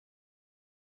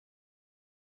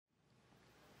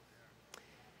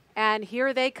And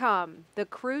here they come, the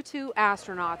Crew-2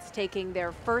 astronauts taking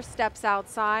their first steps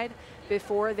outside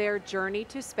before their journey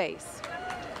to space.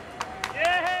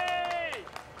 Yay!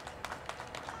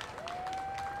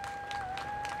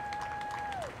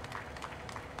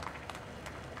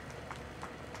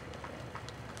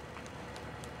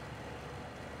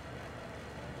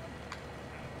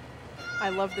 I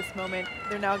love this moment.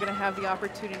 They're now going to have the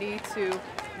opportunity to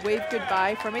wave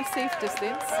goodbye from a safe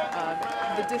distance.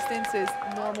 The distance is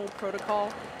normal protocol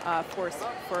for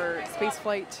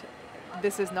spaceflight.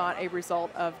 This is not a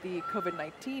result of the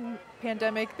COVID-19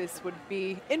 pandemic. This would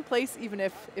be in place even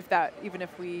if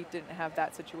we didn't have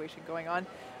that situation going on.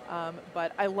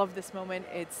 But I love this moment.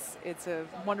 It's a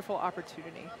wonderful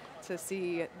opportunity to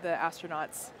see the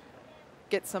astronauts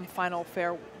get some final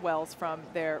farewells from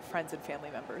their friends and family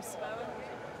members.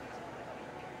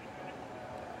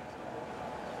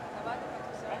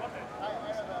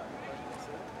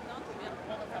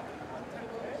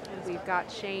 And we've got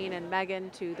Shane and Megan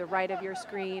to the right of your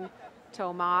screen,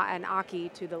 Toma and Aki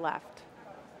to the left.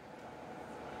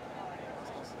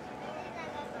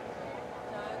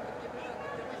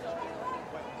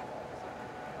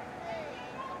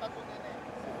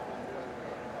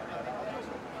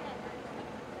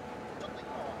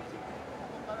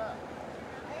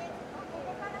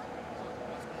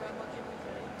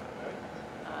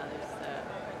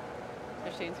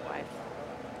 There's Shane's wife.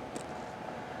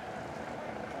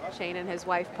 Shane and his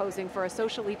wife posing for a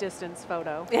socially distanced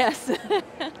photo. Yes. And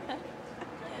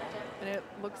it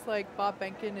looks like Bob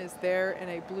Behnken is there in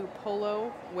a blue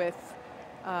polo with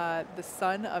the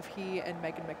son of he and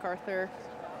Megan MacArthur.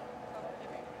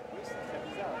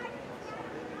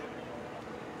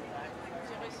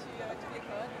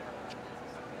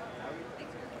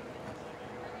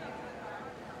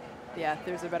 Yeah,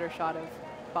 there's a better shot of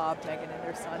Bob, Megan, and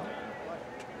their son.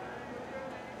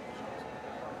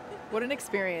 What an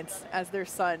experience as their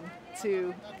son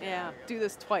to do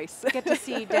this twice. Get to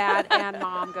see dad and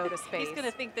mom go to space. He's going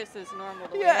to think this is normal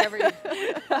the way every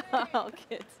all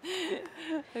kids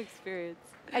experience.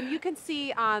 And you can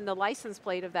see on the license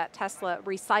plate of that Tesla,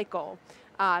 recycle.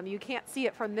 You can't see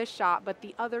it from this shot, but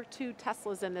the other two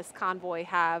Teslas in this convoy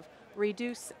have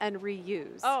reduce and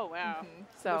reuse. Oh, wow. Mm-hmm.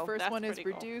 So the first one is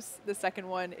pretty cool. reduce, the second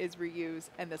one is reuse,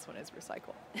 and this one is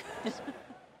recycle.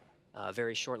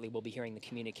 Very shortly, we'll be hearing the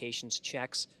communications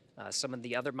checks. Some of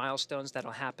the other milestones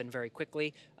that'll happen very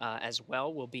quickly as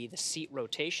well will be the seat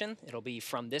rotation. It'll be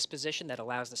from this position that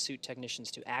allows the suit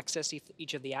technicians to access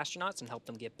each of the astronauts and help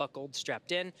them get buckled,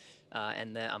 strapped in,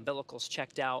 and the umbilicals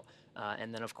checked out.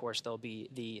 And then, of course, there'll be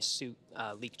the suit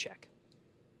leak check.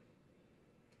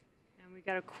 And we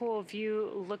got a cool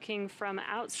view looking from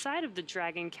outside of the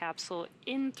Dragon capsule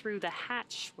in through the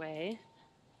hatchway.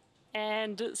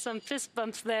 And some fist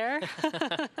bumps there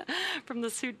from the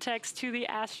suit techs to the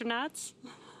astronauts.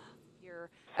 Here,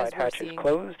 Side hatch is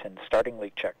closed and starting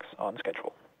leak checks on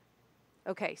schedule.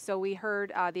 Okay, so we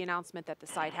heard the announcement that the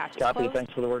side hatch is Copy, closed.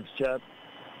 thanks for the words, Chad.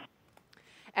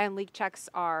 And leak checks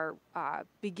are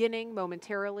beginning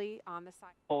momentarily on the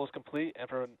side. Hull is complete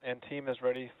and team is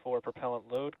ready for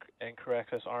propellant load and crew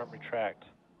access arm retract.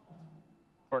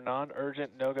 For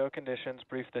non-urgent no-go conditions,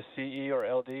 brief the CE or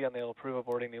LD and they'll approve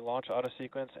aborting the launch auto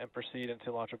sequence and proceed into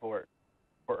launch abort.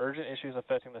 For urgent issues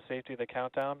affecting the safety of the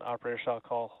countdown, operators shall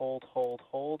call hold, hold,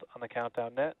 hold on the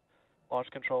countdown net.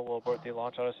 Launch control will abort the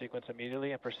launch auto sequence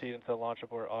immediately and proceed into the launch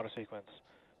abort auto sequence.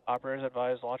 Operators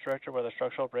advise launch director whether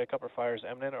structural breakup or fire is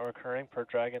imminent or occurring per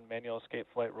Dragon manual escape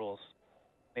flight rules.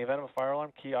 In the event of a fire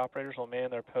alarm, key operators will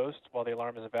man their post while the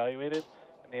alarm is evaluated.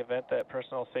 In the event that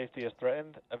personal safety is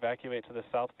threatened, evacuate to the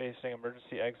south-facing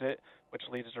emergency exit, which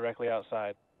leads directly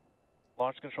outside.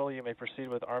 Launch control, you may proceed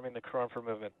with arming the crew arm for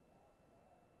movement.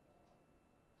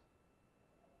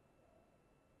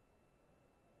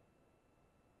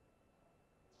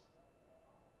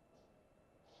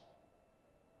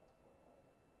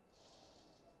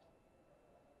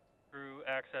 Crew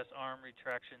access arm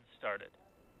retraction started.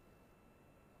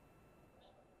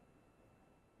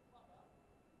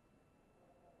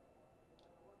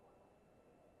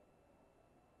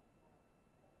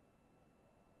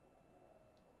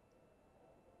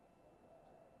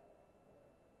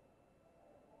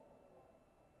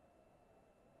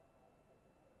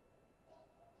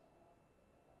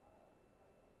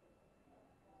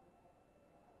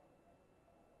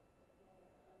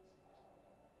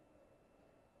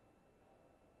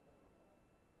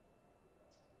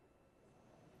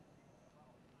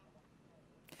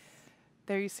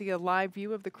 There you see a live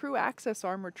view of the Crew access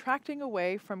arm retracting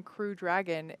away from Crew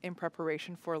Dragon in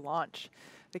preparation for launch.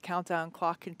 The countdown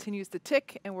clock continues to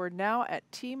tick, and we're now at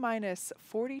T-minus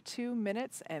 42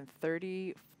 minutes and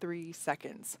 33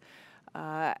 seconds.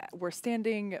 We're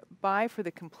standing by for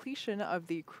the completion of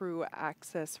the Crew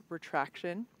access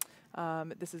retraction.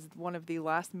 This is one of the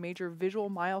last major visual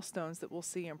milestones that we'll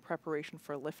see in preparation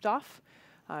for liftoff.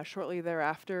 Shortly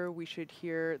thereafter, we should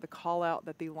hear the call out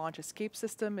that the launch escape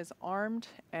system is armed,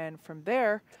 and from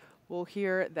there, we'll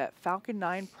hear that Falcon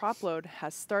 9 prop load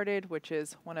has started, which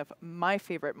is one of my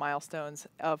favorite milestones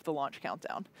of the launch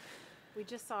countdown. We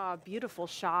just saw a beautiful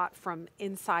shot from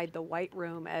inside the White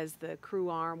Room as the crew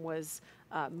arm was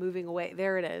moving away.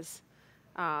 There it is.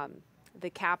 The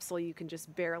capsule, you can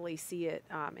just barely see it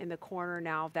in the corner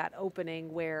now of that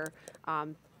opening where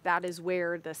that is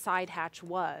where the side hatch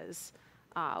was.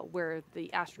 Where the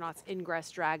astronauts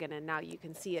ingress Dragon, and now you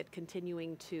can see it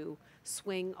continuing to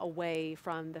swing away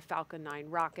from the Falcon 9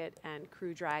 rocket and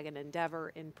Crew Dragon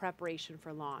Endeavour in preparation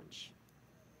for launch.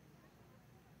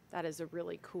 That is a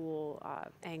really cool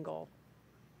angle.